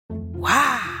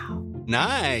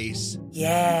Nice.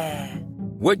 Yeah.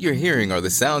 What you're hearing are the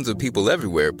sounds of people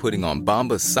everywhere putting on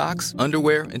Bombas socks,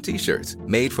 underwear, and T-shirts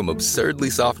made from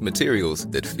absurdly soft materials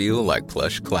that feel like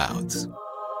plush clouds.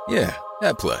 Yeah,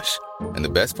 that plush. And the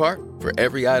best part? For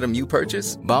every item you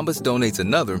purchase, Bombas donates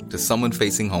another to someone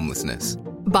facing homelessness.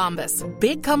 Bombas.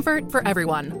 Big comfort for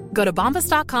everyone. Go to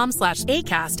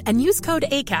bombas.com/ACAST and use code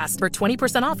ACAST for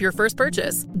 20% off your first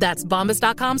purchase. That's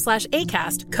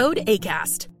bombas.com/ACAST. Code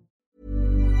ACAST.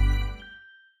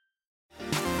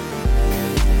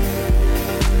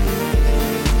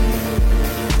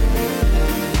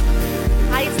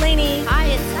 Hi, it's Lainey. Hi,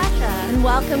 it's Sasha. And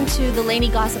welcome to the Lainey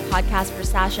Gossip Podcast for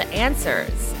Sasha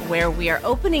Answers, where we are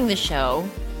opening the show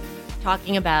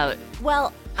talking about,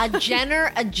 well, a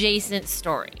Jenner-adjacent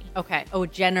story. Okay. Oh,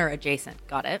 Jenner adjacent.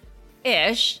 Got it.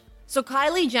 Ish. So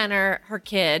Kylie Jenner, her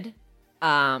kid,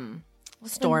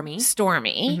 Stormy.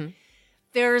 Mm-hmm.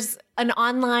 There's an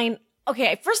online...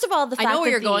 Okay, first of all, the fact I know where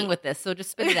that you're going with this, so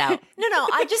just spit it out. No,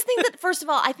 I just think that, first of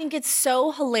all, I think it's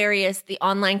so hilarious the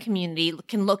online community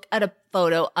can look at a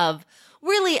photo of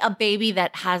really a baby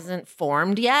that hasn't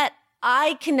formed yet.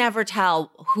 I can never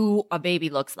tell who a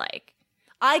baby looks like.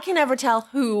 I can never tell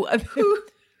who A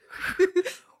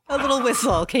little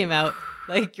whistle came out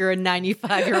like you're a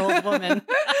 95-year-old woman.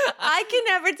 I can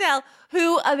never tell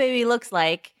who a baby looks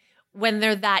like when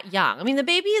they're that young. I mean, the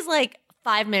baby is like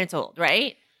 5 minutes old,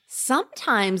 right?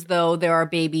 Sometimes, though, there are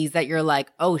babies that you're like,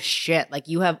 oh, shit, like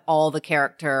you have all the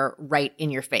character right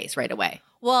in your face right away.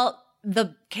 Well,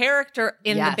 the character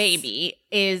in the Yes. baby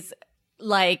is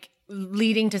like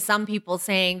leading to some people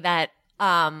saying that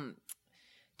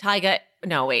Tyga,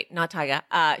 no, wait, not Tyga.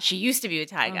 She used to be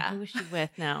with Oh, Tyga. who is she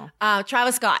with now?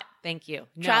 Travis Scott. Thank you.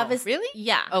 No. Travis, Really?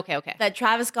 Yeah. Okay. That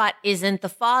Travis Scott isn't the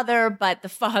father, but the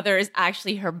father is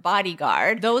actually her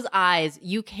bodyguard. Those eyes,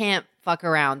 you can't fuck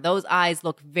around. Those eyes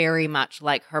look very much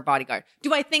like her bodyguard.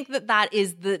 Do I think that that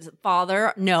is the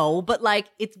father? No, but like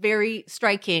it's very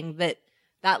striking that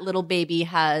that little baby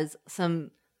has some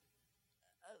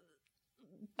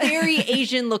very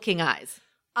Asian looking eyes.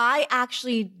 I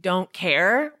actually don't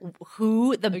care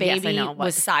who the Yes, I baby know.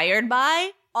 was sired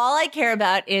by. All I care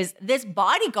about is this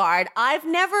bodyguard. I've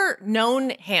never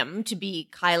known him to be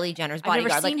Kylie Jenner's I've never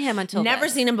bodyguard. seen him until never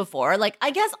this. seen him before. Like,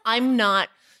 I guess I'm not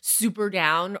super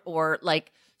down or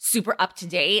like super up to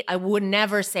date. I would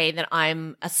never say that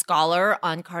I'm a scholar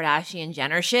on Kardashian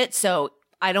Jenner shit. So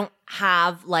I don't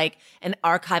have like an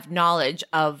archived knowledge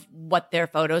of what their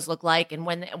photos look like and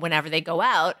whenever they go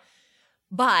out.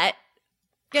 But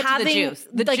Get to the juice.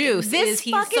 The juice this is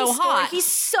he's fucking so story, hot. He's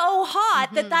so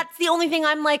hot that that's the only thing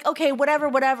I'm like, okay,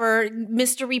 whatever,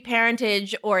 mystery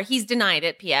parentage, or he's denied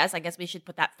it, P.S. I guess we should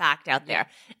put that fact out there.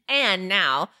 And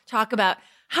now talk about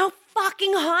how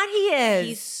fucking hot he is.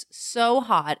 He's so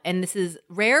hot. And this is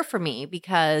rare for me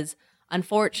because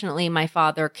unfortunately my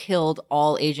father killed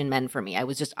all Asian men for me. I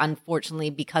was just unfortunately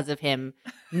because of him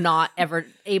not ever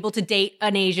able to date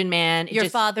an Asian man. Your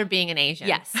father being an Asian.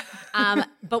 Yes.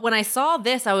 But when I saw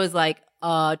this, I was like,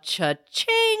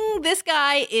 cha-ching. This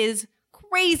guy is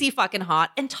crazy fucking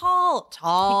hot and tall.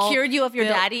 He cured you of your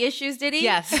built. daddy issues, did he?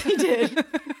 Yes, he did.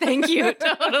 Thank you.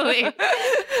 Totally.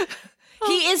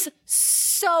 He is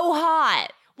so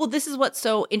hot. Well, this is what's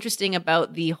so interesting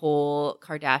about the whole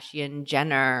Kardashian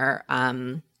Jenner,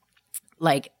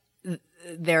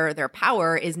 their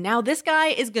power is now this guy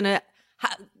is gonna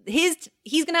he's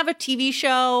gonna have a TV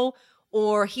show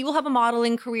or he will have a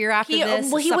modeling career after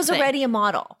this. Well, he was something. already a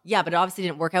model. Yeah, but it obviously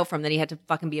didn't work out for him. Then he had to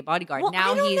fucking be a bodyguard. Well,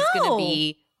 now I don't he's know. gonna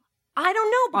be I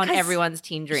don't know on because everyone's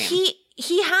teen dream.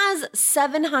 He has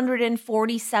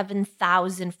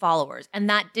 747,000 followers, and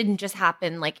that didn't just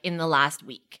happen like in the last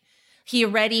week. He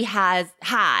already has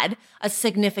had a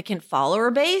significant follower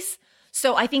base.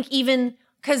 So I think even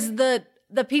because the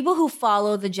people who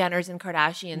follow the Jenners and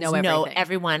Kardashians know everything.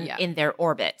 everyone Yeah. in their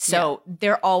orbit. So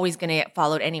they're always going to get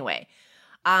followed anyway.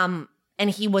 And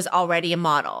he was already a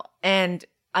model. And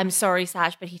I'm sorry,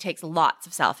 Sash, but he takes lots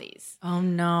of selfies. Oh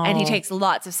no. And he takes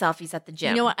lots of selfies at the gym.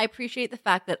 You know what? I appreciate the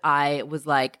fact that I was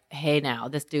like, hey, now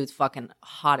this dude's fucking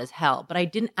hot as hell. But I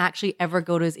didn't actually ever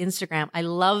go to his Instagram. I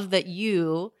love that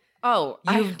you've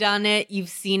done it. You've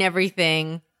seen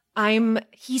everything.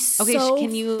 He's Okay, so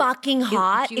can you fucking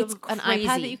hot. Do you It's have crazy. an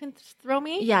iPad that you can throw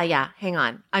me? Yeah. Hang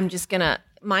on. I'm just gonna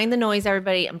mind the noise,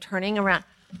 everybody. I'm turning around.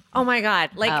 Oh my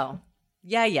God. Like,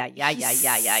 Yeah.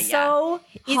 so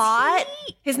hot.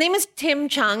 His name is Tim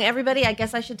Chung. Everybody, I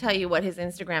guess I should tell you what his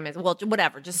Instagram is. Well,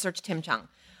 whatever. Just search Tim Chung.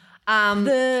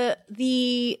 The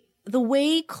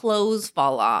way clothes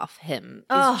fall off him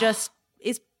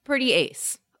is pretty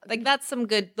ace. Like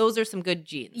those are some good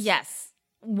genes. Yes,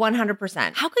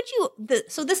 100%. How could you?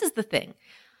 So this is the thing.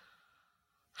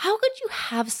 How could you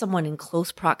have someone in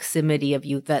close proximity of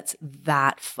you that's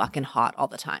that fucking hot all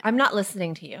the time? I'm not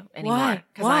listening to you anymore. Why?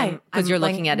 'Cause Why? I'm- 'Cause I'm you're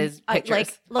looking at his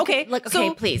pictures. Okay,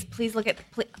 so- please look at.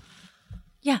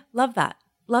 Yeah, love that.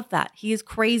 Love that. He is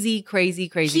crazy, crazy,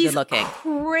 crazy good looking.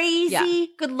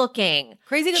 Crazy good looking.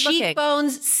 Crazy good looking.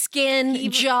 Cheekbones, skin,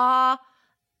 Even- jaw,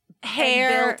 hair,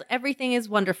 And built. Everything is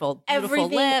wonderful. Beautiful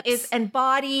everything lips. is, and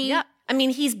body. Yep. I mean,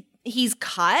 he's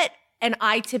cut, and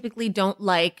I typically don't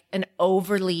like an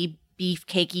overly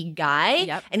beefcakey guy.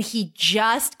 Yep. And he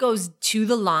just goes to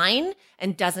the line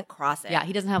and doesn't cross it. Yeah,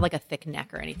 he doesn't have like a thick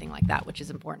neck or anything like that, which is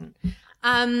important.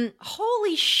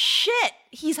 Holy shit,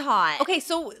 he's hot. Okay,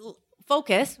 so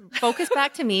focus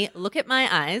back to me. Look at my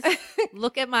eyes.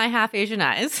 Look at my half Asian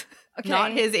eyes,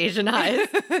 not his Asian eyes.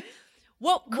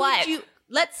 What?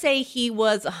 Let's say he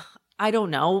was, I don't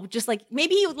know, just like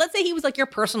let's say he was like your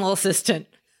personal assistant.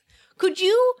 Could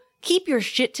you keep your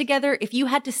shit together if you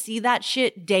had to see that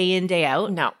shit day in, day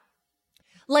out? No.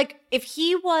 Like, if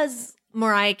he was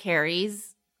Mariah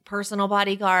Carey's personal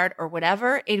bodyguard or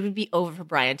whatever, it would be over for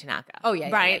Brian Tanaka. Oh, yeah,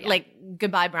 Brian, yeah. like,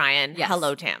 goodbye, Brian. Yes.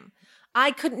 Hello, Tim.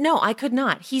 I could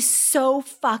not. He's so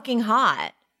fucking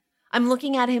hot. I'm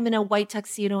looking at him in a white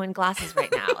tuxedo and glasses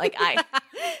right now. Like,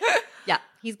 Yeah,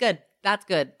 he's good. That's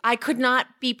good. I could not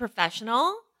be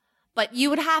professional, but you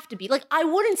would have to be. Like, I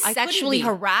wouldn't I couldn't sexually be.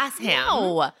 harass him.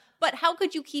 No. But how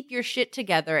could you keep your shit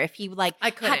together if he like I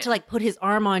had couldn't. to like put his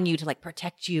arm on you to like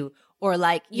protect you or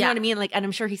like, you know Yeah. what I mean? Like, and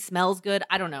I'm sure he smells good.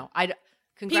 I don't know. People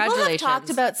Congratulations. have talked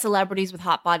about celebrities with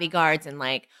hot bodyguards, and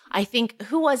like, I think,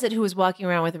 who was it who was walking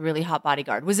around with a really hot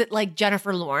bodyguard? Was it like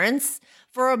Jennifer Lawrence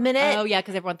for a minute? Oh yeah,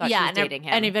 because everyone thought she was and dating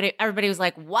him. Everybody was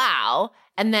like, wow.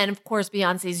 And then, of course,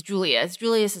 Beyonce's Julius.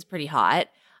 Julius is pretty hot.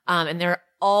 And there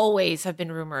always have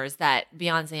been rumors that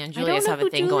Beyonce and Julius have a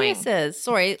thing going. Is.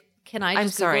 Sorry, can I I'm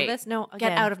just Google sorry. this? No,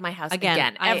 Get again. out of my house Again,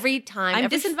 again. I'm Every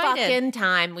disinvited. fucking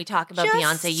time we talk about Just-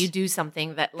 Beyonce, you do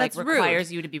something that like That's rude.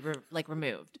 requires you to be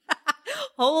removed.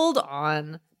 Hold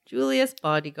on. Julius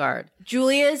bodyguard.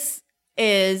 Julius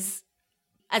is,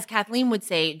 as Kathleen would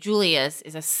say, Julius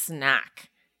is a snack.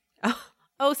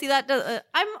 Oh, see that does.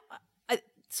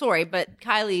 Sorry, but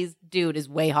Kylie's dude is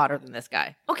way hotter than this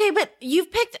guy. Okay, but you've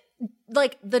picked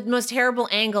like the most terrible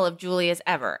angle of Julius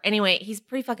ever. Anyway, he's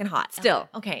pretty fucking hot. Still.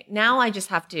 Okay, now I just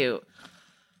have to.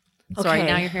 Sorry, Okay.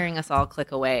 now you're hearing us all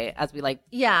click away as we like.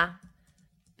 Yeah.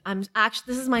 I'm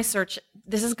actually, this is my search.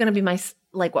 This is going to be my,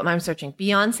 like what I'm searching.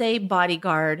 Beyonce,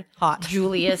 bodyguard, Hot.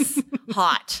 Julius,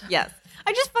 hot. Yes.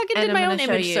 I just fucking And did I'm my gonna own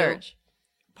show image you- search.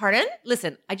 Pardon?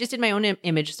 Listen, I just did my own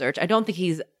image search. I don't think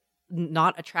he's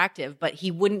not attractive, but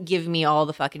he wouldn't give me all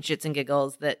the fucking shits and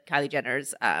giggles that Kylie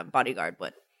Jenner's bodyguard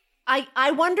would.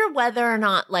 I wonder whether or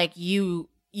not like you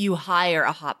hire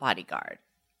a hot bodyguard.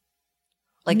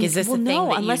 Like, is this well, a thing no,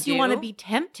 that unless you do? want to be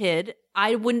tempted,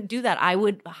 I wouldn't do that. I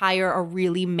would hire a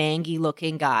really mangy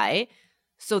looking guy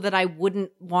so that I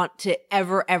wouldn't want to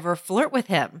ever flirt with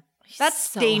him. That's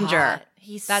so danger. hot.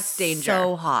 That's danger.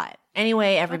 So hot.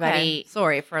 Anyway, everybody, Okay.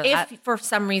 Sorry for that. if for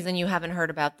some reason you haven't heard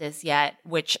about this yet,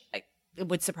 which it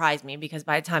would surprise me because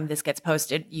by the time this gets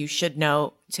posted, you should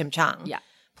know Tim Chung. Yeah.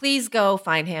 Please go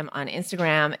find him on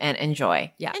Instagram and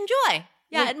enjoy. Yeah. Enjoy.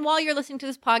 Yeah, and while you're listening to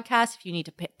this podcast, if you need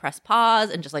to press pause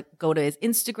and just like go to his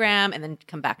Instagram and then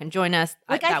come back and join us,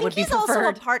 Like, that I think would be he's also a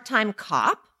preferred. part-time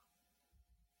cop.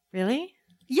 Really?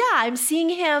 Yeah, I'm seeing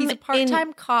him. He's a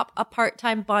part-time cop, a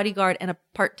part-time bodyguard, and a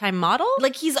part-time model?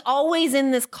 Like, he's always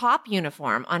in this cop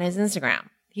uniform on his Instagram.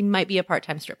 He might be a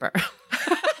part-time stripper.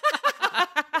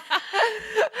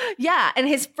 Yeah, and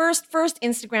his first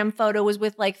Instagram photo was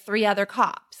with like 3 other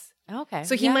cops. Okay.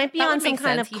 So he might be that on would some make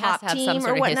kind sense. of He has cop to have team some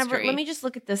sort or of whatever. history. Let me just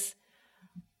look at this.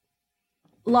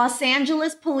 Los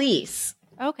Angeles Police.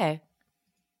 Okay.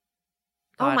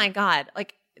 Oh God. my God.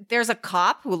 Like, there's a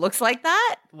cop who looks like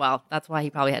that? Well, that's why he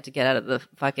probably had to get out of the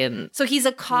fucking. So he's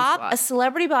a cop, SWAT. a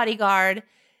celebrity bodyguard,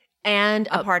 and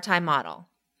a part-time model.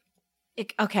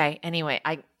 Okay, anyway,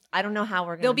 I don't know how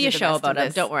we're going to There'll be a show about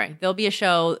him. Don't worry. There'll be a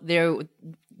show. There.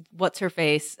 What's her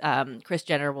face? Kris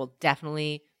Jenner will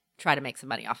definitely try to make some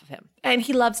money off of him. And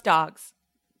he loves dogs.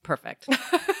 Perfect.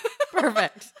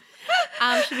 Perfect.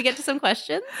 Should we get to some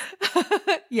questions?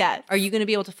 Yes. Are you going to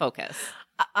be able to focus?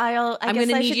 I'm going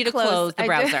to need you to close the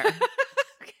browser.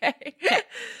 Okay. All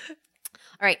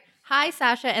right. Hi,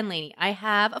 Sasha and Lainey. I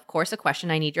have, of course, a question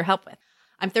I need your help with.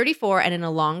 I'm 34 and in a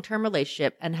long-term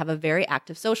relationship and have a very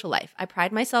active social life. I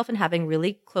pride myself in having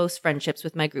really close friendships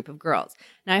with my group of girls.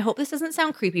 Now, I hope this doesn't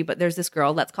sound creepy, but there's this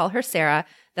girl, let's call her Sarah,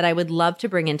 that I would love to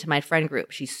bring into my friend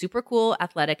group. She's super cool,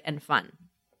 athletic, and fun.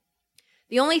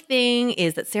 The only thing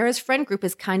is that Sarah's friend group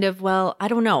is kind of, well, I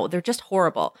don't know. They're just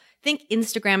horrible. Think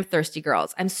Instagram thirsty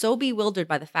girls. I'm so bewildered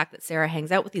by the fact that Sarah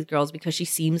hangs out with these girls because she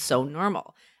seems so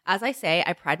normal. As I say,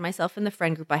 I pride myself in the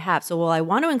friend group I have. So while I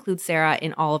want to include Sarah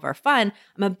in all of our fun,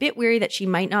 I'm a bit weary that she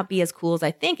might not be as cool as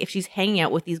I think if she's hanging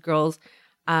out with these girls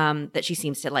that she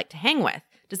seems to like to hang with.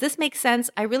 Does this make sense?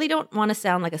 I really don't want to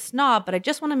sound like a snob, but I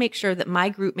just want to make sure that my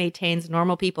group maintains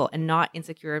normal people and not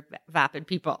insecure, vapid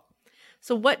people.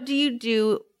 So what would you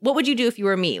do if you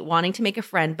were me, wanting to make a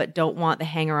friend but don't want the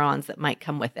hanger-ons that might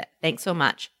come with it? Thanks so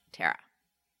much, Tara.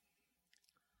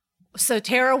 So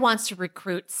Tara wants to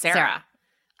recruit Sarah.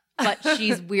 But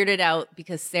she's weirded out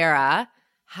because Sarah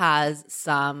has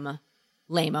some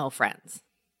lame-o friends.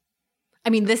 I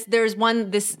mean, this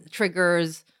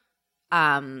triggers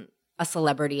a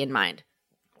celebrity in mind.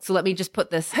 So let me just put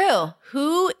this.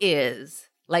 Who is,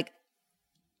 like,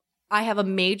 I have a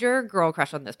major girl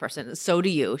crush on this person. So do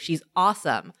you. She's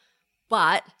awesome.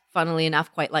 But funnily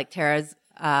enough, quite like Tara's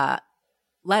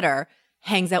letter,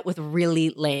 hangs out with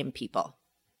really lame people.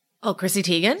 Oh, Chrissy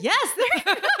Teigen? Yes,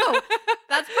 there you go.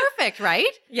 That's perfect, right?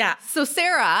 Yeah. So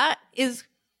Sarah is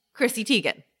Chrissy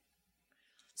Teigen.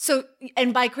 So,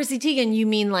 and by Chrissy Teigen, you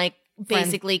mean like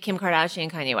basically Kim Kardashian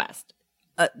and Kanye West?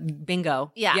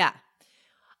 Bingo. Yeah. Yeah.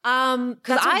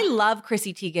 Because I love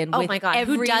Chrissy Teigen with my God,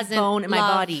 every who doesn't bone in my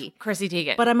love body. Chrissy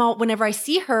Teigen. But whenever I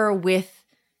see her with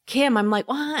Kim, I'm like,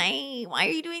 why? Why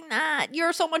are you doing that?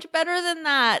 You're so much better than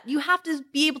that. You have to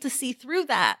be able to see through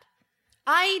that.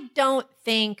 I don't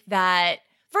think that,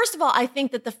 first of all, I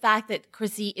think that the fact that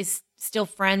Chrissy is still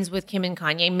friends with Kim and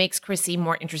Kanye makes Chrissy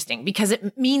more interesting because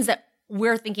it means that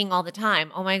we're thinking all the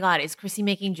time, oh my God, is Chrissy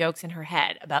making jokes in her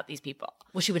head about these people?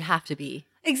 Well, she would have to be.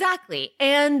 Exactly.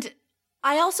 And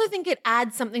I also think it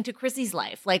adds something to Chrissy's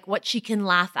life, like what she can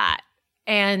laugh at.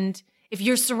 And if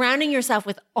you're surrounding yourself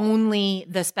with only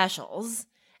the specials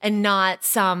and not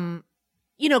some,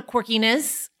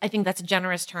 quirkiness, I think that's a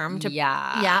generous term.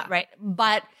 Yeah, right.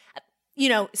 But,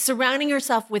 surrounding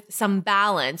yourself with some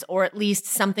balance or at least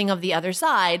something of the other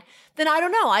side, then I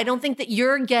don't know. I don't think that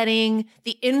you're getting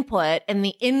the input and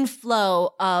the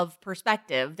inflow of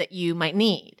perspective that you might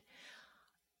need.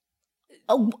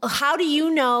 How do you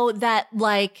know that,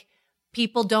 like,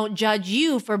 people don't judge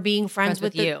you for being friends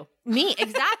with you? Me,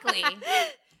 exactly.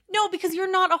 No, because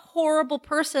you're not a horrible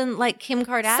person like Kim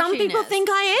Kardashian Some people is. think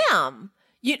I am.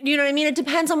 You know what I mean? It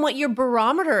depends on what your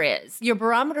barometer is, your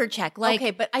barometer check. Like,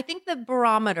 okay, but I think the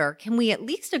barometer, can we at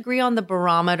least agree on the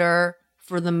barometer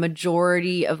for the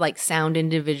majority of like sound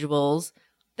individuals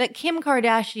that Kim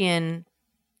Kardashian,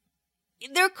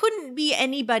 there couldn't be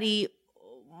anybody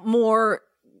more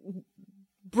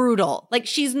brutal. Like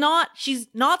she's not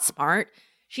smart.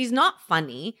 She's not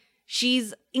funny.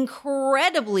 She's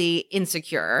incredibly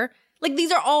insecure. Like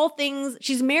these are all things.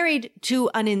 She's married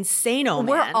to an insano man.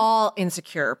 We're all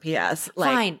insecure, P.S.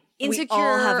 Like, fine. Insecure. We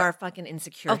all have our fucking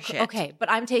insecure shit. Okay, but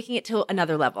I'm taking it to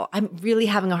another level. I'm really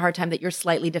having a hard time that you're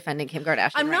slightly defending Kim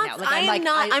Kardashian I'm right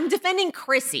not. now. I'm defending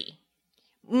Chrissy.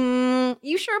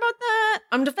 You sure about that?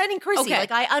 I'm defending Chrissy. Okay.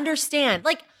 Like I understand.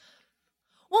 Like,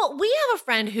 well, we have a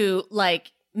friend who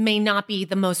like may not be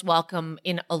the most welcome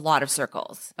in a lot of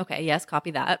circles. Okay, yes,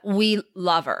 copy that. We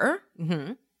love her.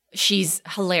 Mm-hmm. She's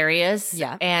hilarious.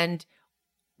 Yeah. And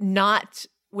not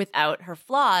without her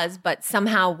flaws, but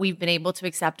somehow we've been able to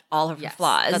accept all of her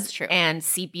flaws. That's true. And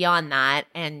see beyond that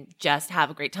and just have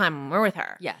a great time when we're with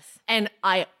her. Yes. And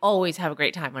I always have a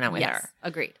great time when I'm with her.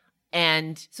 Agreed.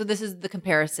 And So this is the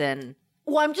comparison.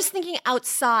 well, I'm just thinking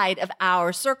outside of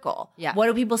our circle. Yeah. What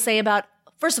do people say about,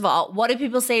 first of all, what do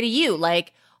people say to you?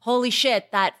 Like, holy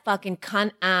shit, that fucking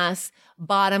cunt ass,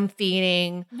 bottom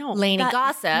feeding, Lainey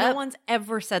Gossip. No one's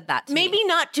ever said that to me. Maybe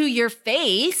not to your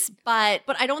face, but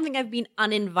But I don't think I've been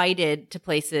uninvited to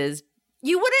places.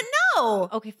 you wouldn't know.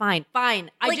 Okay, fine.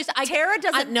 Like, Tara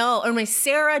doesn't know, or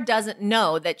Sarah doesn't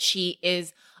know that she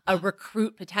is a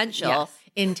recruit potential Yes.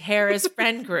 in Tara's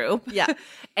friend group. Yeah.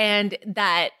 And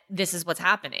that this is what's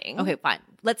happening. Okay, fine.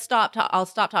 Let's stop. I'll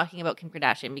stop talking about Kim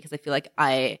Kardashian because I feel like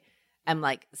I am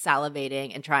like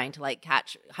salivating and trying to like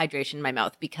catch hydration in my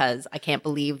mouth because I can't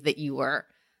believe that you were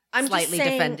I'm just slightly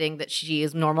saying- defending that she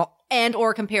is normal and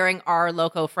or comparing our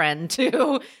loco friend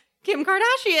to Kim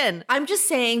Kardashian. I'm just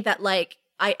saying that, like,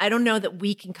 I don't know that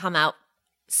we can come out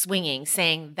swinging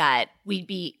saying that we'd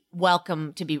be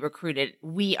welcome to be recruited.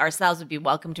 We ourselves would be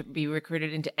welcome to be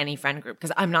recruited into any friend group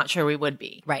because I'm not sure we would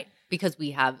be. Right. Because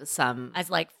we have some As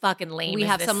like fucking lame. we as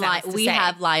have this some sounds to we say.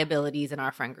 have liabilities in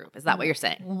our friend group. Is that what you're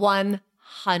saying?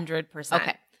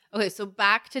 100%. Okay, so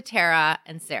back to Tara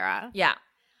and Sarah. Yeah.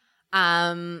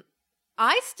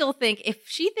 I still think if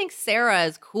she thinks Sarah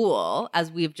is cool,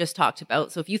 as we've just talked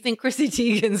about, so if you think Chrissy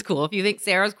Teigen's cool, if you think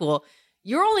Sarah's cool,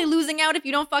 you're only losing out if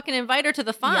you don't fucking invite her to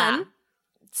the fun.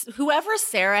 Whoever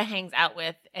Sarah hangs out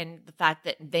with and the fact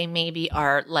that they maybe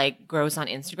are like gross on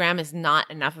Instagram is not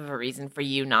enough of a reason for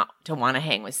you not to want to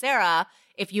hang with Sarah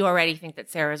if you already think that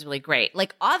Sarah is really great.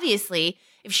 Like, obviously,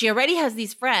 if she already has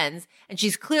these friends and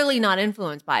she's clearly not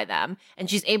influenced by them and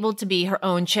she's able to be her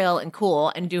own chill and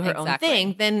cool and do her own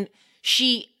thing, then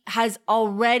she has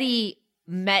already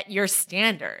met your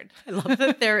standard. I love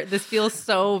that this feels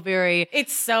so very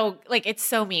It's so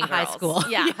Mean Girls. high school.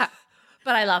 Yeah.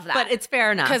 But I love that. But it's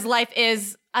fair enough. Because life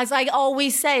is, as I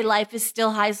always say, life is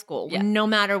still high school, no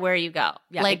matter where you go.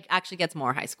 Yeah, like, it actually gets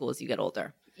more high school as you get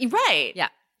older. Right. Yeah.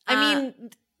 I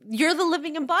mean, you're the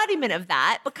living embodiment of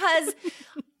that because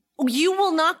you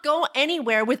will not go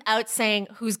anywhere without saying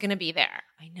who's going to be there.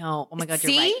 I know. Oh my God,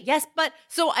 See? you're right. Yes, but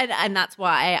so, and that's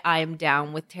why I'm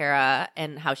down with Tara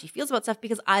and how she feels about stuff,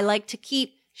 because I like to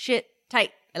keep shit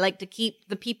tight. I like to keep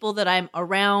the people that I'm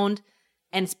around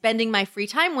and spending my free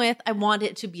time with, I want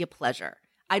it to be a pleasure.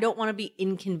 I don't want to be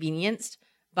inconvenienced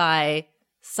by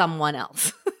someone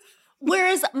else.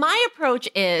 Whereas my approach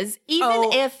is,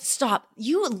 stop.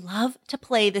 You love to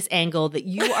play this angle that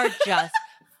you are just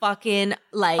fucking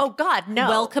like, oh God, no.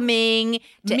 welcoming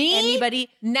to anybody.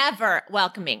 Never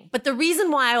welcoming. But the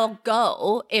reason why I'll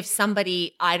go if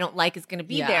somebody I don't like is going to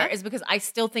be there is because I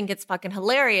still think it's fucking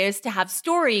hilarious to have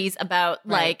stories about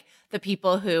like the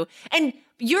people who, and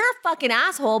you're a fucking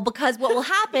asshole because what will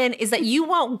happen is that you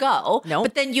won't go,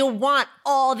 but then you'll want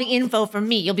all the info from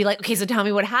me. You'll be like, okay, so tell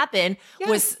me what happened.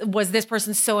 Yes. Was this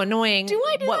person so annoying? Do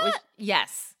I do that?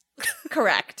 Yes.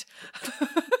 Correct.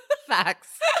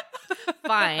 Facts.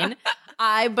 Fine.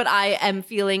 But I am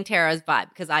feeling Tara's vibe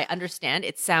because I understand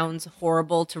it sounds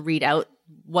horrible to read out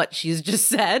what she's just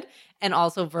said and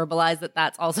also verbalize that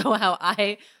that's also how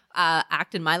I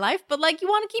act in my life. But like, you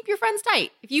want to keep your friends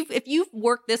tight. If you've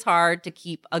worked this hard to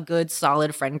keep a good,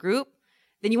 solid friend group,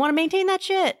 then you want to maintain that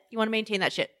shit.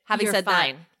 Having said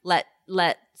that,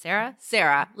 let Sarah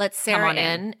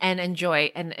in and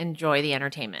enjoy the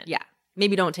entertainment. Yeah.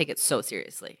 Maybe don't take it so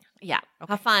seriously. Yeah.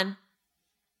 Okay. Have fun.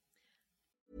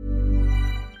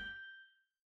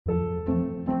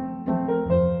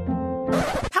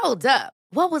 Hold up.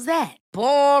 What was that?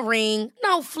 Boring.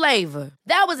 No flavor.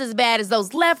 That was as bad as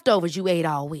those leftovers you ate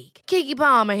all week. Keke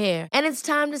Palmer here, and it's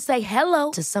time to say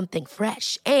hello to something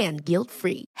fresh and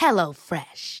guilt-free. Hello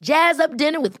Fresh. Jazz up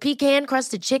dinner with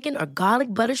pecan-crusted chicken or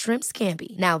garlic butter shrimp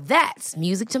scampi. Now that's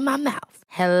music to my mouth.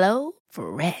 Hello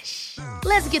Fresh.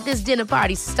 Let's get this dinner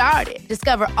party started.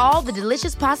 Discover all the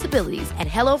delicious possibilities at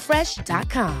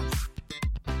hellofresh.com.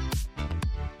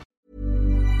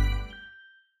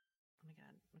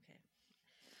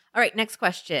 All right, next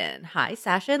question. Hi,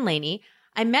 Sasha and Lainey.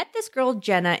 I met this girl,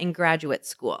 Jenna, in graduate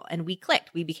school, and we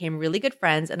clicked. We became really good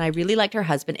friends, and I really liked her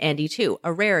husband, Andy, too,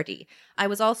 a rarity. I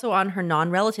was also on her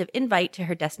non-relative invite to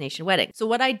her destination wedding. So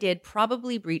what I did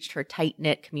probably breached her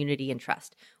tight-knit community and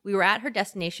trust. We were at her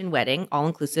destination wedding,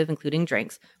 all-inclusive, including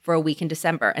drinks, for a week in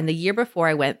December, and the year before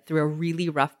I went through a really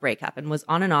rough breakup and was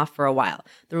on and off for a while.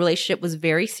 The relationship was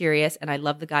very serious, and I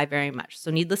loved the guy very much.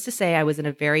 So needless to say, I was in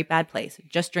a very bad place,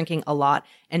 just drinking a lot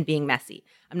and being messy.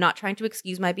 I'm not trying to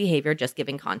excuse my behavior, just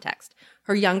giving context.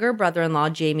 Her younger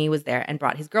brother-in-law, Jamie, was there and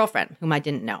brought his girlfriend, whom I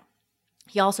didn't know.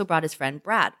 He also brought his friend,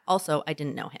 Brad. Also, I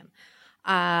didn't know him.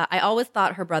 I always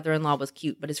thought her brother-in-law was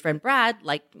cute, but his friend Brad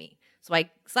liked me. So I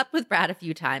slept with Brad a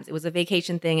few times. It was a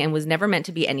vacation thing and was never meant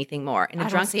to be anything more. I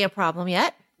don't see a problem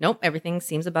yet. Nope, everything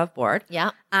seems above board.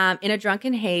 Yeah. In a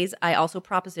drunken haze, I also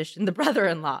propositioned the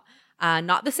brother-in-law.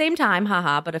 Not the same time,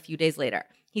 haha, but a few days later.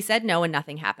 He said no and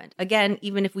nothing happened. Again,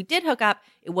 even if we did hook up,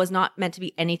 it was not meant to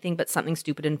be anything but something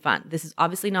stupid and fun. This is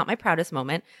obviously not my proudest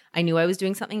moment. I knew I was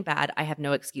doing something bad. I have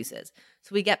no excuses.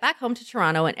 So we get back home to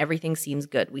Toronto and everything seems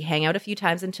good. We hang out a few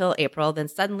times until April, then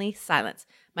suddenly silence.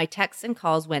 My texts and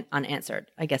calls went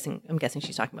unanswered. I'm guessing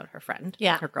she's talking about her friend,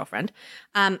 her girlfriend.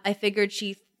 I figured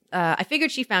she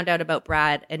found out about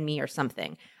Brad and me or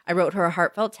something. I wrote her a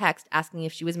heartfelt text asking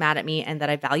if she was mad at me and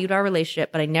that I valued our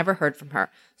relationship, but I never heard from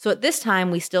her. So at this time,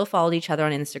 we still followed each other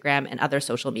on Instagram and other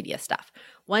social media stuff.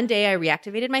 One day, I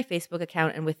reactivated my Facebook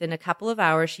account, and within a couple of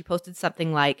hours, she posted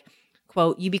something like,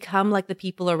 quote, "You become like the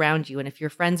people around you, and if your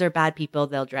friends are bad people,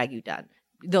 they'll drag you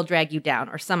down,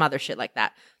 or some other shit like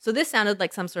that. So this sounded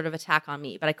like some sort of attack on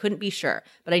me, but I couldn't be sure.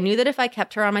 But I knew that if I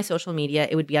kept her on my social media,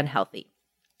 it would be unhealthy.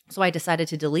 So I decided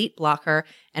to delete, block her,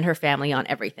 and her family on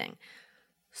everything.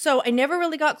 So I never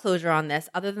really got closure on this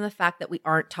other than the fact that we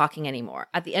aren't talking anymore.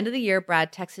 At the end of the year,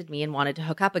 Brad texted me and wanted to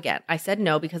hook up again. I said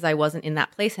no because I wasn't in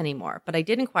that place anymore, but I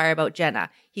did inquire about Jenna.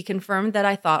 He confirmed what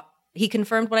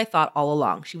I thought all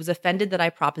along. She was offended that I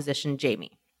propositioned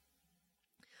Jamie.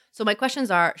 So my questions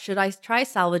are, should I try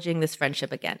salvaging this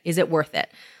friendship again? Is it worth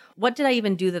it? What did I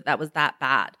even do that was that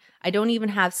bad? I don't even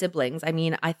have siblings. I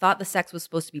mean, I thought the sex was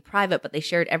supposed to be private, but they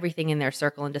shared everything in their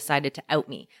circle and decided to out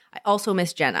me. I also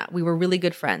miss Jenna. We were really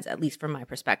good friends, at least from my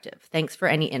perspective. Thanks for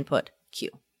any input. Q.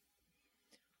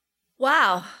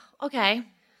 Wow. Okay.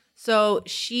 So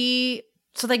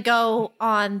they go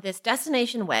on this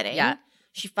destination wedding. Yeah.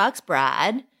 She fucks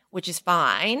Brad, which is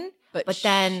fine. But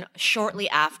then shortly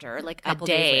after, like a Couple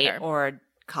days day later. or a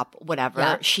couple, whatever,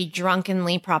 Yeah. she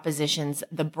drunkenly propositions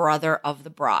the brother of the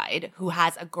bride, who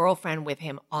has a girlfriend with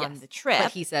him on the trip.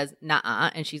 But he says, nah,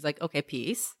 and she's like, okay,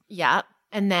 peace. Yeah.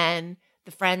 And then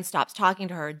the friend stops talking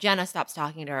to her. Jenna stops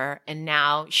talking to her. And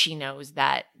now she knows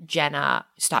that Jenna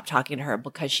stopped talking to her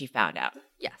because she found out.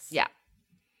 Yes. Yeah.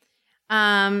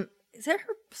 Is it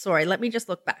her? Sorry, let me just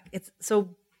look back. It's so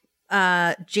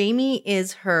Jamie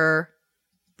is her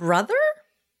brother?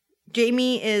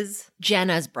 Jamie is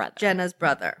Jenna's brother. Jenna's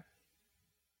brother.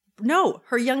 No,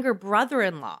 her younger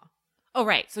brother-in-law. Oh,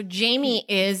 right. So Jamie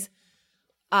is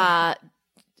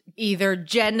either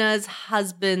Jenna's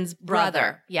husband's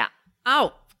brother. Yeah.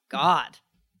 Oh, God.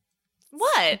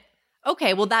 What?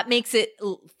 Okay, well, that makes it,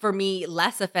 for me,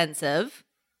 less offensive.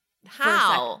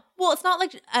 How? Well, it's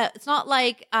not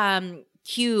like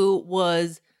Q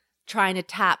was trying to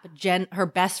tap her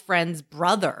best friend's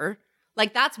brother.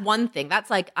 Like, that's one thing. That's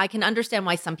like, I can understand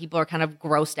why some people are kind of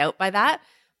grossed out by that.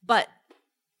 But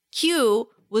Q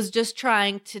was just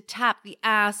trying to tap the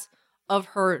ass of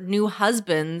her new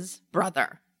husband's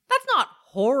brother. That's not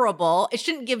horrible. It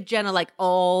shouldn't give Jenna like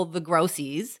all the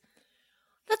grossies.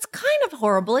 That's kind of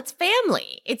horrible. It's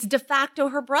family. It's de facto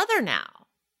her brother now.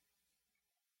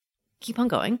 Keep on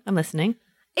going. I'm listening.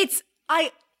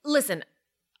 Listen,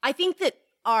 I think that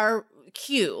our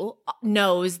Q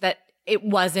knows that it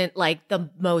wasn't like the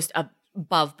most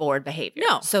above board behavior.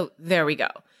 No. So there we go.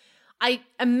 I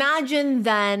imagine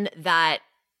then that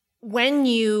when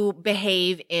you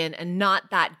behave in a not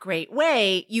that great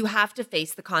way, you have to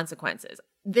face the consequences.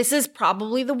 This is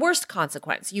probably the worst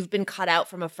consequence. You've been cut out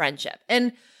from a friendship.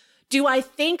 And do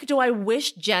I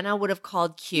wish Jenna would have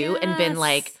called Q and been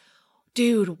like,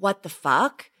 dude, what the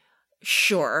fuck?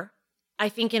 Sure. I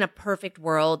think in a perfect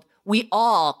world, we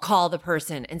all call the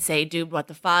person and say, dude, what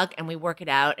the fuck? And we work it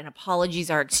out and apologies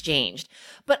are exchanged.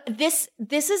 But this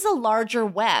is a larger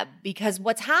web, because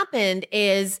what's happened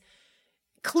is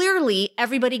clearly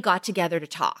everybody got together to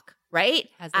talk, right?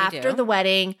 As they After do. the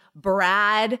wedding,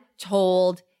 Brad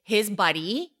told his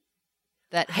buddy,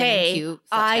 That him and hey, Q slept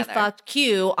I together. fucked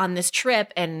Q on this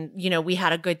trip and, we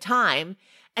had a good time.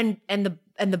 And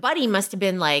the buddy must have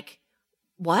been like,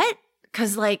 what?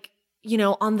 Because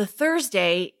on the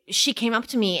Thursday, she came up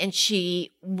to me and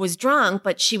she was drunk,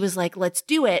 but she was like, let's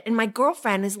do it. And my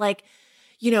girlfriend is like,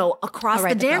 across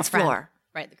the dance floor.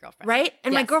 Right, the girlfriend. Right?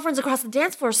 And my Yes. girlfriend's across the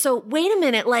dance floor. So wait a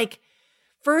minute,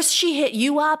 first she hit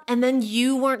you up and then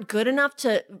you weren't good enough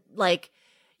to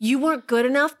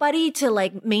buddy,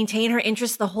 to maintain her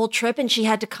interest the whole trip, and she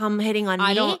had to come hitting on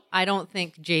me. I don't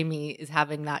think Jamie is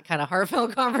having that kind of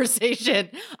heartfelt conversation.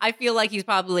 I feel like he's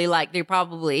probably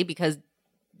because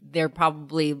they're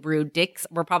probably rude dicks.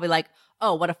 We're probably like,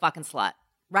 oh, what a fucking slut.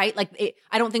 Right?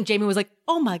 I don't think Jamie was like,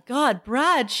 oh my God,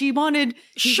 Brad, she wanted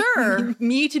Sure.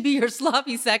 me to be your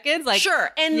sloppy seconds. Sure.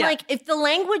 And yeah. if the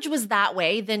language was that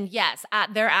way, then yes,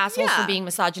 they're assholes Yeah. for being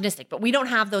misogynistic. But we don't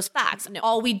have those facts. No.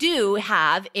 All we do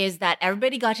have is that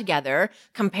everybody got together,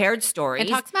 compared stories, and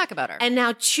talk smack about her. and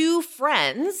now two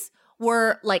friends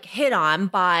were hit on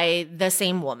by the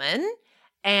same woman.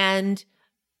 And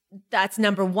that's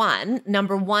number one.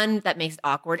 Number one, that makes it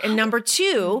awkward. And number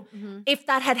two, if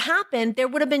that had happened, there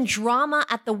would have been drama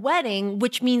at the wedding,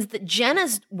 which means that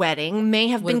Jenna's wedding may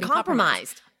have Would been have been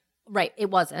compromised. compromised. Right. It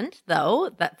wasn't,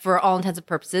 though, that for all intents and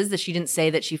purposes, that she didn't say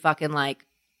that she fucking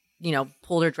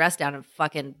pulled her dress down and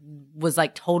fucking was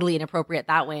totally inappropriate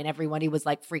that way, and everybody was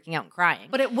freaking out and crying.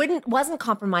 But it wasn't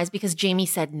compromised because Jamie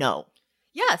said no.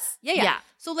 yes. Yeah. Yeah.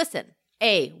 So listen,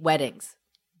 weddings.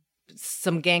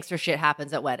 Some gangster shit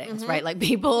happens at weddings, right?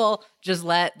 People just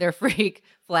let their freak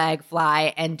flag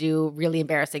fly and do really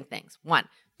embarrassing things. 1,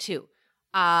 2.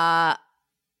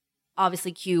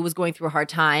 Obviously, Q was going through a hard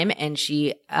time, and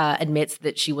she admits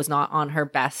that she was not on her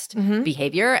best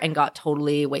behavior and got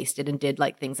totally wasted and did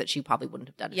things that she probably wouldn't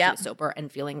have done if she was sober,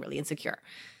 and feeling really insecure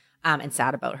and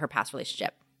sad about her past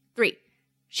relationship. 3.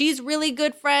 She's really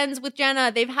good friends with Jenna.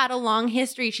 They've had a long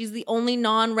history. She's the only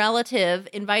non-relative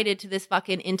invited to this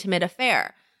fucking intimate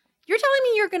affair. You're telling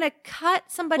me you're going to cut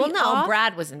somebody Well, no, off?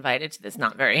 Brad was invited to this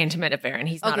not very intimate affair, and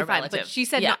he's not a fine. relative. But she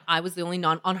said Yeah. no, I was the only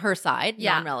on her side,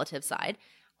 Yeah. non-relative side.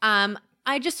 I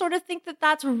I just sort of think that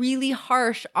that's really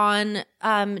harsh on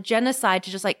Jenna's side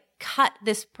to just like cut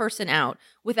this person out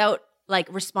without like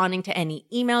responding to any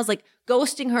emails, like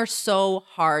ghosting her so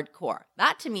hardcore.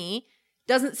 That to me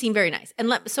doesn't seem very nice.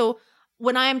 And so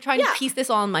when I am trying to piece this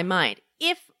all in my mind,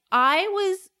 if I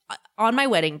was on my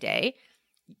wedding day,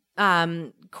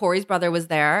 Corey's brother was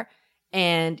there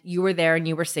and you were there and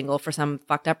you were single for some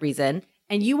fucked up reason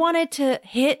and you wanted to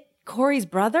hit Corey's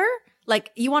brother,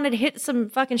 like you wanted to hit some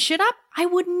fucking shit up, I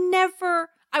would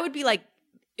be like,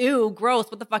 ew,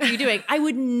 gross, what the fuck are you doing? I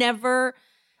would never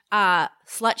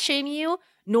slut shame you,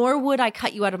 nor would I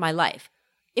cut you out of my life.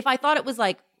 If I thought it was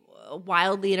like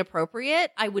wildly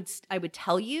inappropriate, I would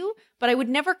tell you, but I would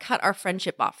never cut our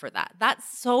friendship off for that.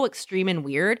 That's so extreme and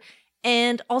weird.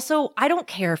 And also, I don't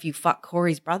care if you fuck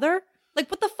Corey's brother. Like,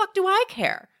 what the fuck do I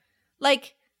care?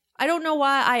 Like, I don't know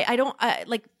why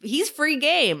like, he's free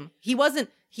game. He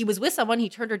was with someone, he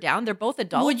turned her down. They're both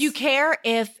adults. Would you care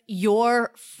if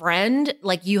your friend,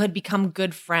 like you had become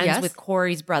good friends with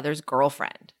Corey's brother's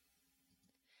girlfriend?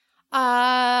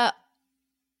 Yeah,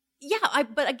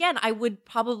 but again, I would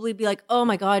probably be like, oh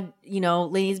my God, you know,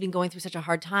 Lainey's been going through such a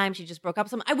hard time. She just broke up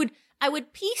with someone. I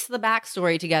would piece the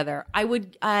backstory together.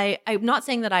 I'm not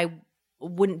saying that I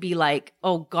wouldn't be like,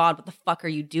 oh God, what the fuck are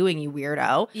you doing, you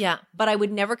weirdo? Yeah. But I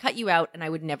would never cut you out and I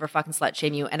would never fucking slut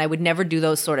shame you and I would never do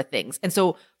those sort of things. And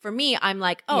so for me, I'm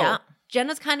like, oh,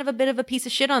 Jenna's kind of a bit of a piece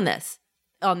of shit on this.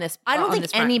 I don't think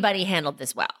anybody handled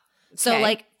this well. So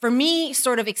like for me,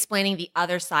 sort of explaining the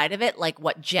other side of it, like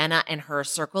what Jenna and her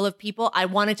circle of people, I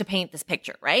wanted to paint this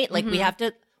picture, right? Like we have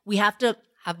to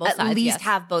have both at sides, least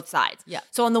have both sides. Yeah.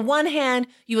 So on the one hand,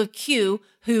 you have Q,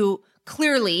 who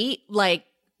clearly like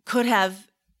could have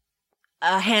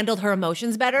handled her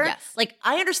emotions better. Yes. Like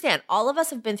I understand, all of us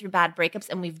have been through bad breakups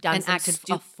and we've done and some acted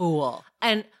a fool.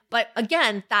 But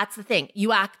again, that's the thing.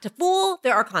 You act a fool,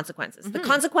 there are consequences. The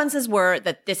consequences were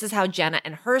that this is how Jenna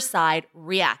and her side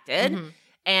reacted.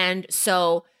 And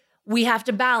so we have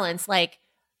to balance, like,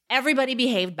 everybody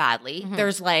behaved badly.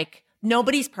 There's like,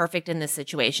 nobody's perfect in this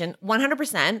situation.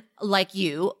 100%, like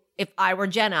you, if I were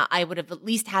Jenna, I would have at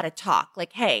least had a talk.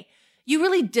 Like, hey, you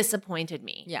really disappointed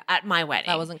me at my wedding.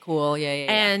 That wasn't cool.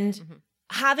 Yeah. And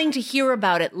having to hear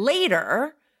about it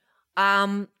later,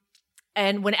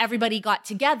 and when everybody got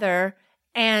together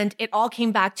and it all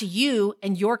came back to you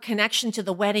and your connection to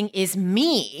the wedding is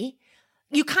me,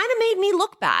 you kind of made me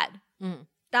look bad.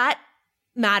 That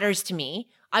matters to me.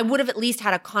 I would have at least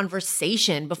had a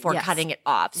conversation before cutting it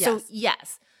off. So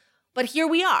yes, but here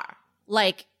we are.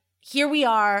 Like, here we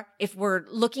are. If we're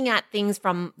looking at things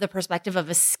from the perspective of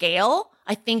a scale,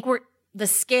 I think the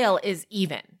scale is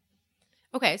even.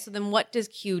 Okay, so then what does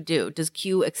Q do? Does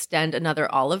Q extend another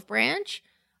olive branch?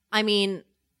 I mean,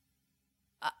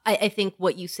 I think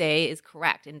what you say is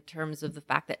correct in terms of the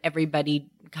fact that everybody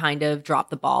kind of dropped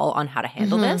the ball on how to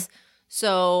handle this.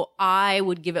 So I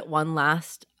would give it one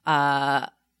last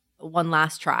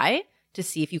try to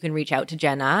see if you can reach out to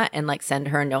Jenna and like send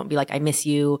her a note and be like, I miss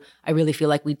you. I really feel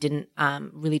like we didn't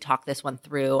really talk this one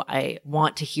through. I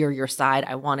want to hear your side.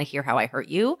 I want to hear how I hurt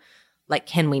you. Like,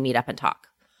 can we meet up and talk?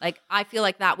 Like, I feel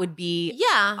like that would be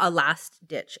a last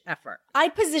ditch effort.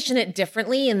 I'd position it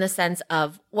differently in the sense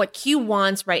of what Q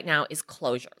wants right now is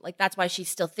closure. Like, that's why she's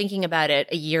still thinking about it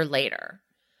a year later.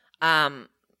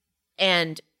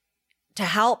 And to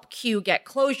help Q get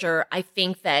closure, I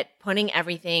think that putting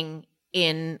everything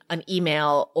in an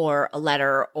email or a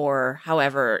letter or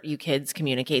however you kids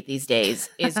communicate these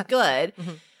days is good.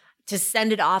 To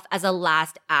send it off as a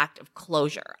last act of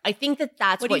closure. I think that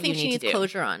that's what do you think you she need needs to do.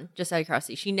 Closure on? Just out of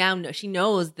curiosity, she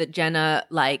knows that Jenna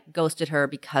like ghosted her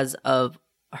because of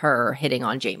her hitting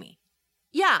on Jamie.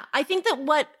 Yeah, I think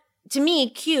that to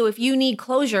me, Q, if you need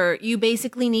closure, you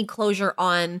basically need closure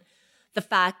on the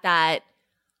fact that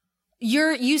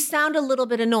you sound a little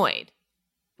bit annoyed,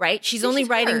 right? She's only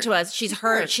writing hurt. to us. She's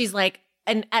hurt. She's like,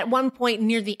 and at one point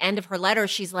near the end of her letter,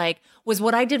 she's like, was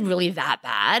what I did really that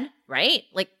bad? Right?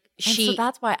 Like, so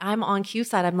that's why I'm on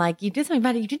Q's side. I'm like, you did something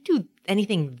bad. You didn't do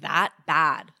anything that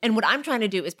bad. And what I'm trying to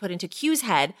do is put into Q's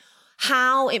head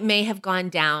how it may have gone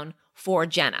down for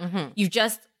Jenna. You've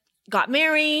just got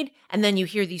married, and then you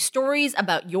hear these stories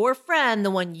about your friend, the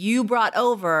one you brought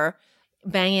over,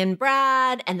 banging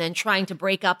Brad, and then trying to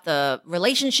break up the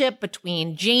relationship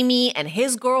between Jamie and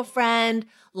his girlfriend.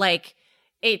 Like,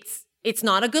 it's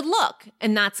not a good look.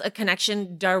 And that's a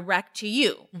connection direct to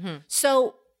you.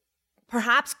 So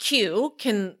perhaps Q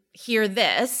can hear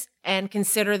this and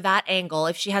consider that angle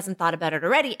if she hasn't thought about it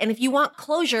already. And if you want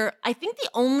closure, I think the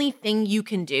only thing you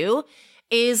can do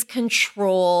is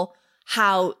control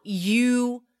how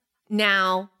you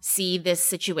now see this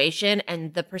situation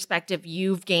and the perspective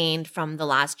you've gained from the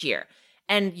last year.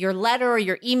 And your letter or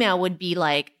your email would be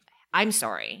like, I'm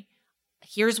sorry.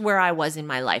 Here's where I was in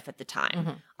my life at the time.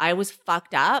 Mm-hmm. I was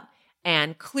fucked up,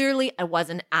 and clearly I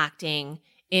wasn't acting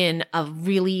in a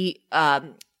really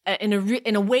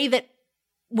in a way that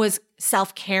was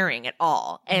self-caring at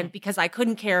all. Mm-hmm. And because I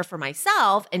couldn't care for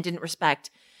myself and didn't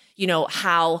respect,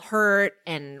 how hurt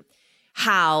and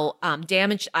how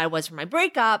damaged I was from my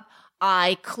breakup,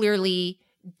 I clearly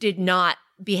did not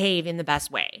behave in the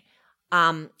best way.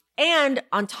 And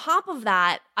on top of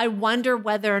that, I wonder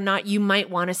whether or not you might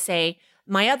want to say,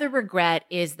 my other regret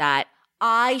is that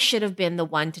I should have been the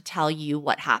one to tell you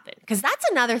what happened. Because that's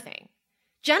another thing.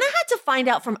 Jenna had to find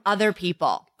out from other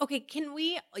people. Okay, can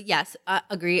we? Yes,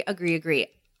 agree.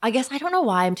 I guess I don't know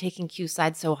why I'm taking Q's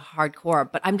side so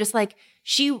hardcore, but I'm just like,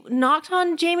 she knocked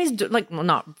on Jamie's door, like, well,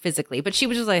 not physically, but she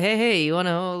was just like, hey, you want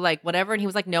to, like, whatever? And he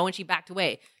was like, no, and she backed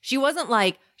away. She didn't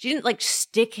like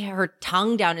stick her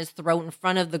tongue down his throat in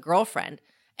front of the girlfriend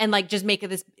and like just make it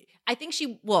this. I think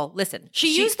she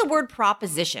She used the word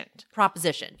propositioned.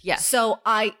 Propositioned, yes. So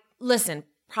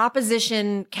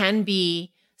proposition can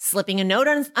be slipping a note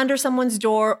under someone's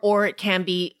door, or it can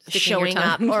be Sticking your showing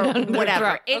up tongue or down their whatever.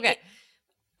 throat. Okay.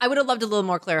 I would have loved a little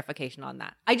more clarification on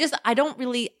that. I don't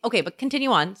really, okay, but continue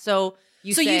on. So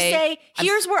you say,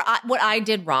 here's what I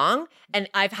did wrong. And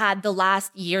I've had the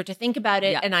last year to think about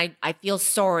it. Yeah. And I feel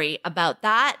sorry about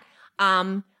that.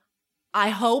 I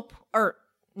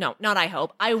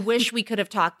wish we could have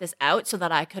talked this out so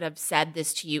that I could have said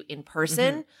this to you in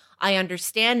person. Mm-hmm. I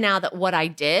understand now that what I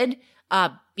did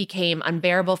became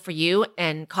unbearable for you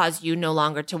and caused you no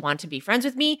longer to want to be friends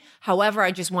with me. However,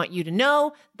 I just want you to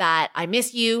know that I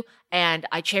miss you and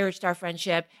I cherished our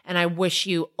friendship and I wish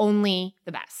you only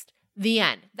the best. The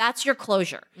end. That's your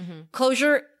closure. Mm-hmm.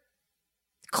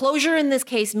 Closure in this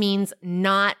case means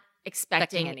not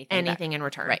expecting anything back. in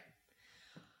return. Right.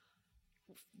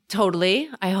 Totally.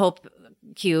 I hope,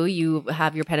 Q, you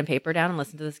have your pen and paper down and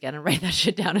listen to this again and write that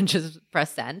shit down and just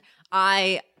press send.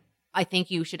 I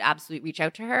think you should absolutely reach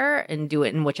out to her and do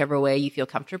it in whichever way you feel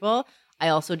comfortable. I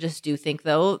also just do think,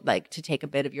 though, like, to take a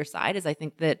bit of your side, is I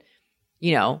think that,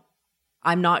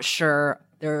 I'm not sure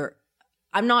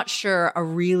a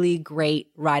really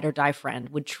great ride or die friend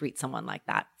would treat someone like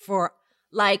that for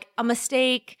like a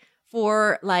mistake,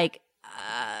 for like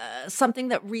something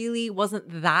that really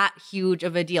wasn't that huge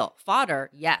of a deal. Fodder,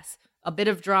 yes. A bit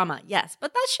of drama, yes.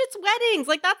 But that shit's weddings.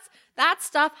 Like that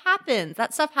stuff happens.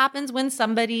 That stuff happens when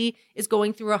somebody is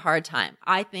going through a hard time.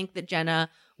 I think that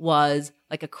Jenna was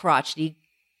like a crotchety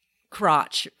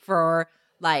crotch for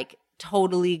like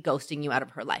totally ghosting you out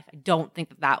of her life. I don't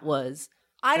think that was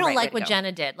I don't right like way to what go.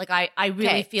 Jenna did. Like, I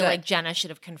really feel good. like Jenna should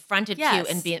have confronted Yes.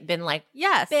 you and been like,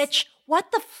 Yes. bitch,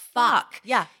 what the fuck?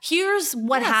 Yeah. Here's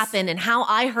what Yes. happened and how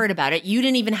I heard about it. You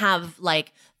didn't even have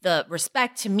like the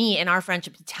respect to me and our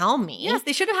friendship to tell me. Yes,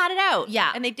 they should have had it out.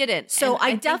 Yeah. And they didn't. So And I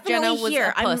think definitely Jenna was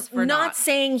hear, a puss for I'm not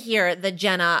saying here that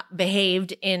Jenna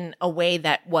behaved in a way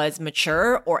that was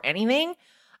mature or anything.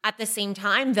 At the same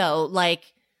time, though,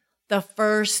 like the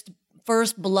first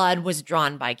blood was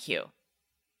drawn by Q.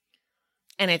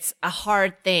 And it's a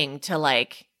hard thing to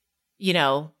like,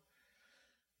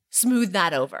 smooth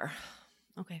that over.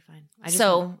 Okay, fine.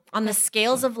 On the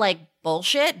scales of like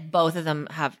bullshit, both of them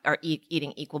are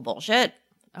eating equal bullshit.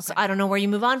 Okay. So I don't know where you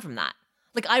move on from that.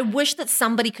 Like, I wish that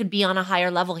somebody could be on a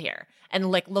higher level here and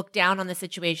like look down on the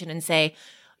situation and say,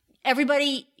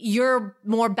 everybody, you're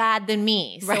more bad than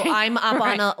me. So Right. I'm up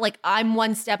Right. on I'm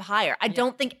one step higher. I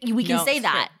don't think we can say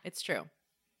that. It's true.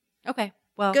 Okay.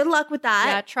 Well, Good luck with that.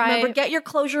 Yeah, try- Remember, get your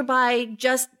closure by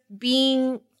just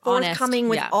being forthcoming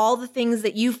with yeah. all the things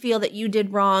that you feel that you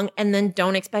did wrong, and then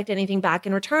don't expect anything back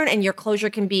in return. And your closure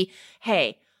can be,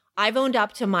 hey, I've owned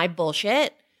up to my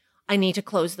bullshit. I need to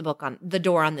close the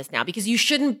door on this now, because you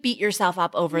shouldn't beat yourself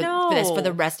up over this for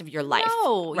the rest of your life.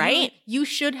 No, right? You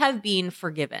should have been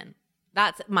forgiven.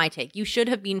 That's my take. You should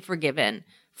have been forgiven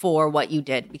for what you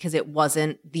did, because it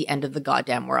wasn't the end of the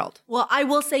goddamn world. Well, I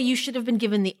will say you should have been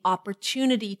given the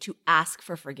opportunity to ask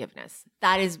for forgiveness.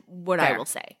 That is what I Fair. will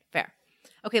say. Fair.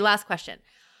 Okay, last question.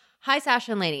 Hi,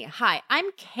 Sasha and Lainey. Hi,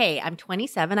 I'm Kay. I'm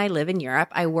 27. I live in Europe.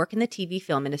 I work in the TV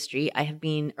film industry. I have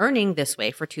been earning this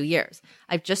way for 2 years.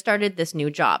 I've just started this new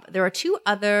job. There are 2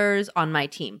 others on my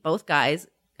team, both guys,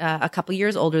 a couple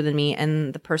years older than me,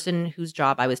 and the person whose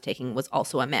job I was taking was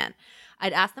also a man.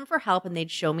 I'd ask them for help and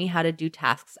they'd show me how to do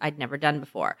tasks I'd never done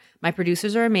before. My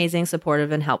producers are amazing,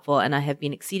 supportive, and helpful, and I have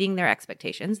been exceeding their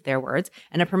expectations, their words,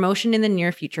 and a promotion in the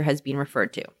near future has been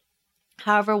referred to.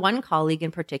 However, one colleague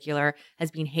in particular has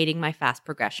been hating my fast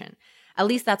progression. At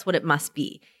least that's what it must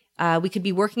be. We could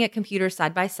be working at computers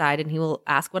side by side, and he will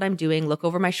ask what I'm doing, look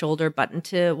over my shoulder, button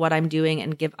to what I'm doing,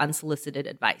 and give unsolicited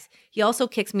advice. He also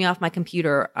kicks me off my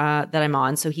computer that I'm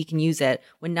on so he can use it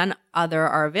when none other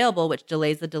are available, which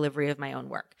delays the delivery of my own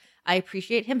work. I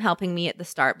appreciate him helping me at the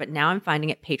start, but now I'm finding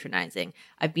it patronizing.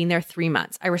 I've been there 3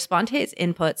 months. I respond to his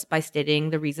inputs by stating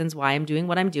the reasons why I'm doing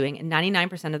what I'm doing, and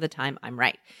 99% of the time, I'm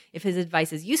right. If his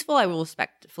advice is useful, I will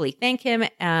respectfully thank him,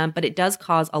 but it does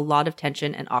cause a lot of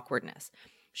tension and awkwardness.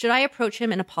 Should I approach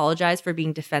him and apologize for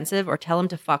being defensive, or tell him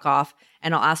to fuck off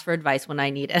and I'll ask for advice when I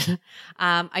need it?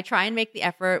 I try and make the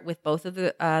effort with both of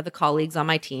the colleagues on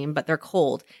my team, but they're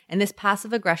cold. And this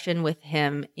passive aggression with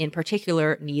him in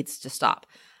particular needs to stop.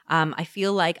 I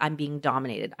feel like I'm being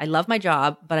dominated. I love my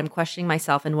job, but I'm questioning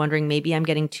myself and wondering maybe I'm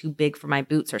getting too big for my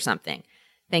boots or something.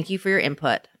 Thank you for your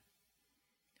input.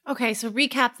 Okay, so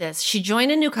recap this. She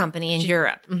joined a new company in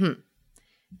Europe. Mm-hmm.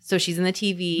 So she's in the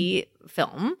TV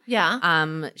film.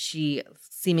 Yeah. She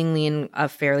seemingly in a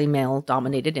fairly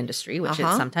male-dominated industry, which it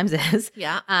sometimes is.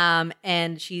 Yeah.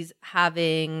 And she's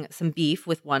having some beef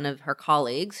with one of her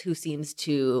colleagues who seems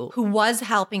to... Who was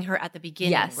helping her at the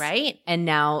beginning, yes, right? And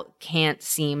now can't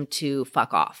seem to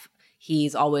fuck off.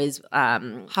 He's always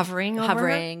hovering over her?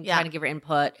 trying to give her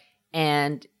input.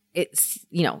 And it's,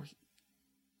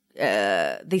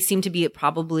 they seem to be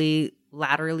probably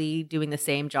laterally doing the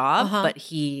same job, but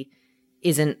he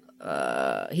isn't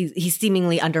he's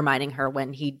seemingly undermining her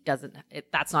when he doesn't.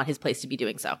 That's not his place to be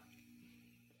doing so.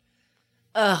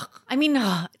 I mean,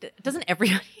 doesn't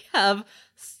everybody have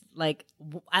like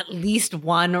at least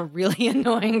one really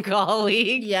annoying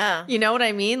colleague? Yeah. You know what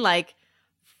I mean? Like,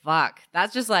 fuck.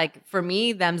 That's just like, for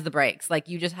me, them's the breaks. Like,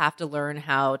 you just have to learn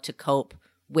how to cope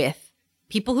with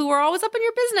people who are always up in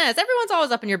your business. Everyone's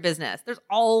always up in your business. There's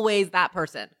always that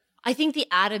person. I think the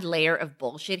added layer of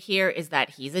bullshit here is that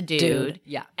he's a dude.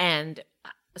 Yeah. And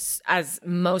as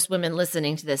most women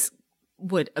listening to this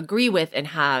would agree with and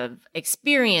have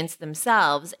experienced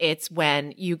themselves, it's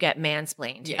when you get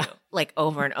mansplained to, like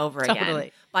over and over again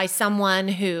by someone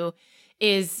who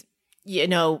is,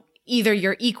 either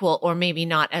your equal or maybe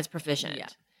not as proficient. Yeah.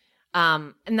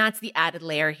 And that's the added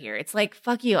layer here. It's like,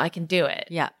 fuck you, I can do it.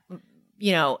 Yeah.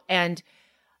 And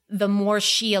the more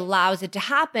she allows it to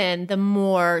happen, the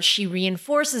more she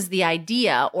reinforces the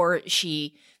idea, or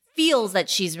she feels that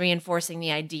she's reinforcing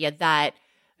the idea that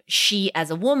she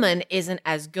as a woman isn't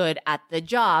as good at the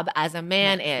job as a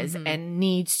man is, and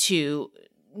needs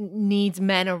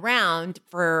men around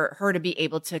for her to be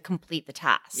able to complete the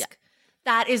task. Yeah.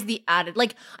 That is the added,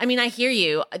 I hear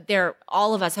you.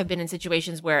 All of us have been in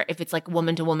situations where if it's like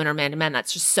woman to woman or man to man,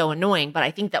 that's just so annoying. But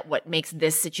I think that what makes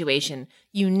this situation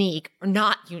unique, or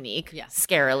not unique,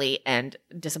 scarily and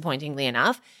disappointingly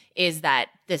enough, is that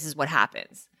this is what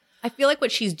happens. I feel like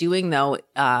what she's doing, though,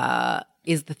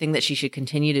 is the thing that she should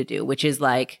continue to do, which is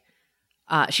like,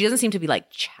 she doesn't seem to be like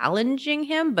challenging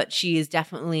him, but she is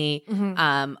definitely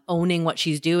owning what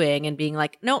she's doing and being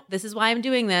like, no, this is why I'm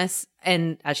doing this.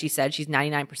 And as she said, she's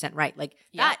 99% right. Like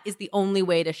that is the only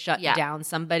way to shut down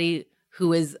somebody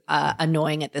who is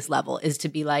annoying at this level, is to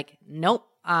be like, nope,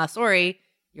 sorry,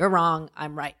 you're wrong,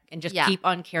 I'm right. And just keep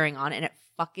on carrying on. And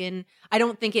I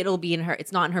don't think it'll be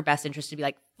it's not in her best interest to be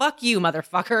like, fuck you,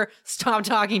 motherfucker, stop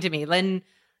talking to me. Then,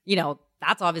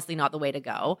 that's obviously not the way to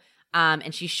go.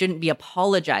 And she shouldn't be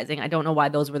apologizing. I don't know why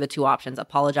those were the two options,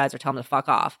 apologize or tell him to fuck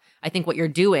off. I think what you're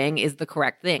doing is the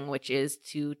correct thing, which is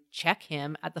to check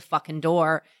him at the fucking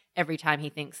door every time he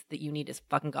thinks that you need his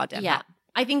fucking goddamn help.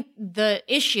 I think the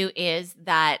issue is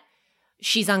that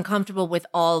she's uncomfortable with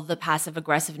all the passive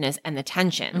aggressiveness and the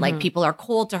tension. Like, people are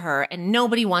cold to her, and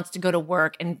nobody wants to go to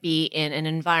work and be in an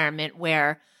environment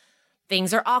where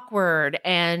things are awkward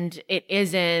and it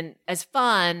isn't as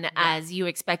fun as you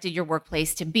expected your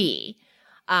workplace to be.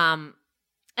 And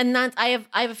that's, I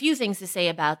have a few things to say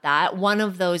about that. One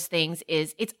of those things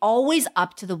is it's always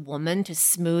up to the woman to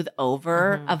smooth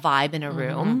over a vibe in a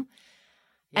room.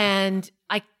 And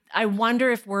I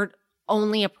wonder if we're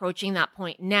only approaching that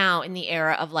point now in the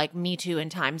era of like Me Too and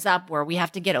Time's Up, where we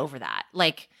have to get over that.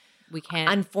 Like, we can't.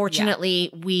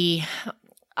 Unfortunately,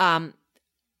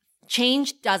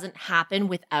 change doesn't happen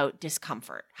without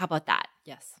discomfort. How about that?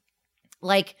 Yes.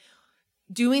 Like,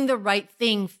 doing the right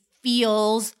thing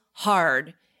feels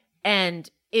hard and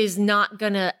is not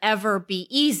gonna ever be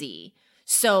easy.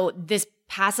 So this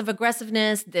passive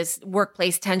aggressiveness, this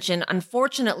workplace tension,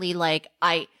 unfortunately,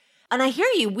 I hear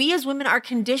you. We as women are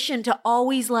conditioned to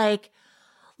always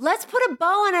let's put a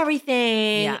bow on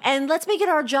everything and let's make it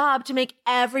our job to make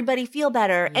everybody feel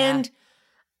better. Yeah. And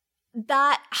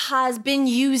that has been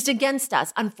used against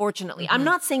us, unfortunately. I'm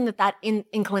not saying that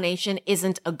inclination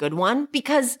isn't a good one,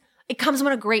 because it comes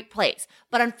from a great place.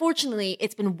 But unfortunately,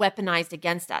 it's been weaponized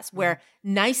against us where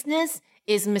niceness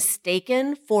is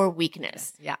mistaken for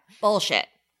weakness. Yeah. Bullshit.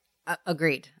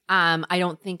 Agreed. I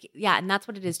don't think, and that's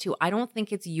what it is too. I don't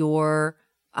think it's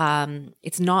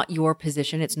it's not your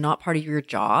position. It's not part of your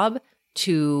job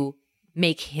to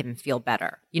make him feel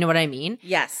better. You know what I mean?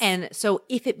 Yes. And so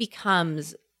if it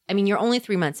becomes, I mean, you're only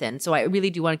 3 months in, so I really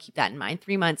do want to keep that in mind.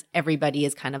 3 months, everybody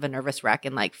is kind of a nervous wreck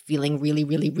and like feeling really,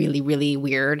 really, really, really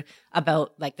weird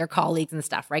about like their colleagues and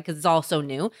stuff, right? Because it's all so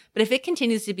new. But if it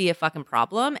continues to be a fucking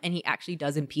problem and he actually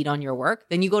does impede on your work,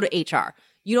 then you go to HR.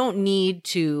 You don't need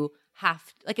to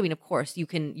of course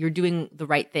you're doing the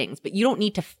right things, but you don't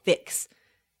need to fix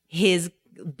his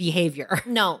behavior.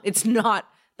 No. It's not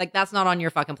like that's not on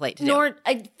your fucking plate to do. Nor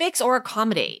fix or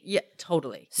accommodate. Yeah,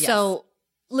 totally. So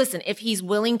listen, if he's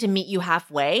willing to meet you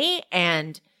halfway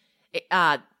and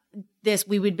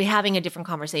we would be having a different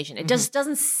conversation. It just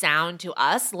doesn't sound to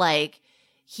us like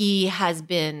he has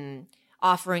been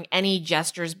offering any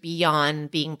gestures beyond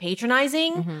being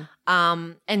patronizing.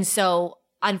 And so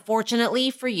unfortunately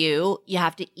for you, you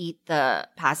have to eat the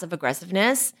passive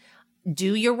aggressiveness.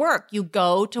 Do your work. You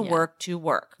go to work to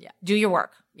work. Yeah. Do your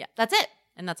work. Yeah. That's it.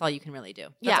 And that's all you can really do.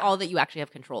 That's all that you actually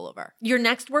have control over. Your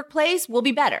next workplace will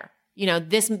be better. You know,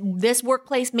 this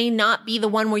workplace may not be the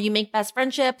one where you make best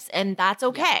friendships, and that's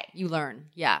okay. Yeah. You learn.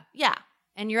 Yeah. Yeah.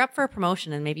 And you're up for a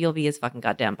promotion, and maybe you'll be his fucking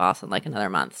goddamn boss in like another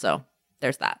month. So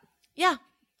there's that. Yeah.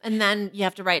 And then you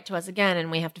have to write to us again, and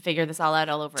we have to figure this all out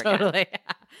all over again. Totally.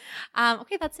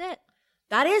 Okay, that's it.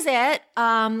 That is it.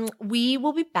 We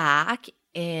will be back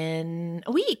in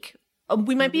a week.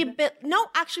 We might be a bit. No,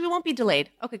 actually, we won't be delayed.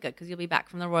 Okay, good, because you'll be back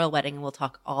from the royal wedding, and we'll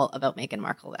talk all about Meghan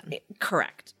Markle then.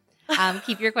 Correct.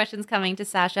 Keep your questions coming to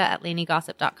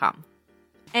Sasha@LaineyGossip.com.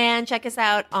 And check us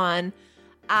out on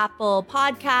Apple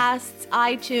Podcasts,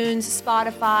 iTunes,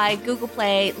 Spotify, Google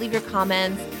Play. Leave your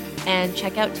comments and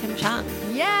check out Tim Chung.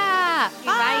 Yeah. Okay,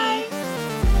 bye.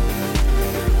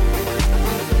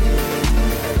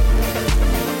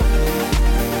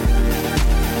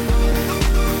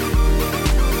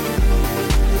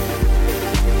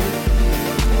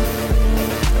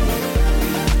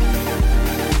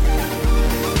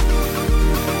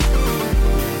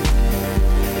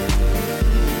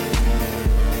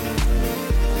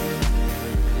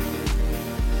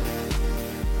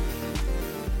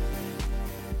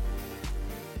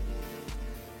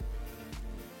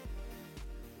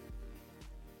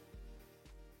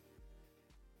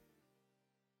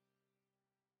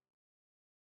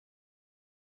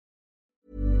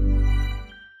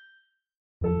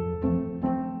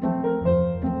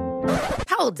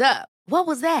 Hold up. What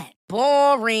was that?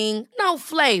 Boring. No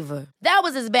flavor. That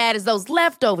was as bad as those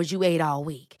leftovers you ate all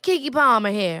week. Keke Palmer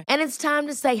here. And it's time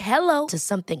to say hello to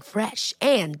something fresh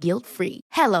and guilt-free.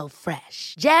 Hello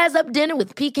Fresh. Jazz up dinner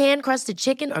with pecan-crusted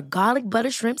chicken or garlic butter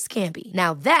shrimp scampi.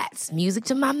 Now that's music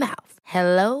to my mouth.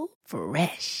 Hello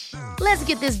Fresh. Let's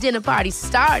get this dinner party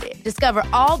started. Discover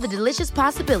all the delicious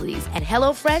possibilities at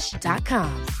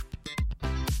HelloFresh.com.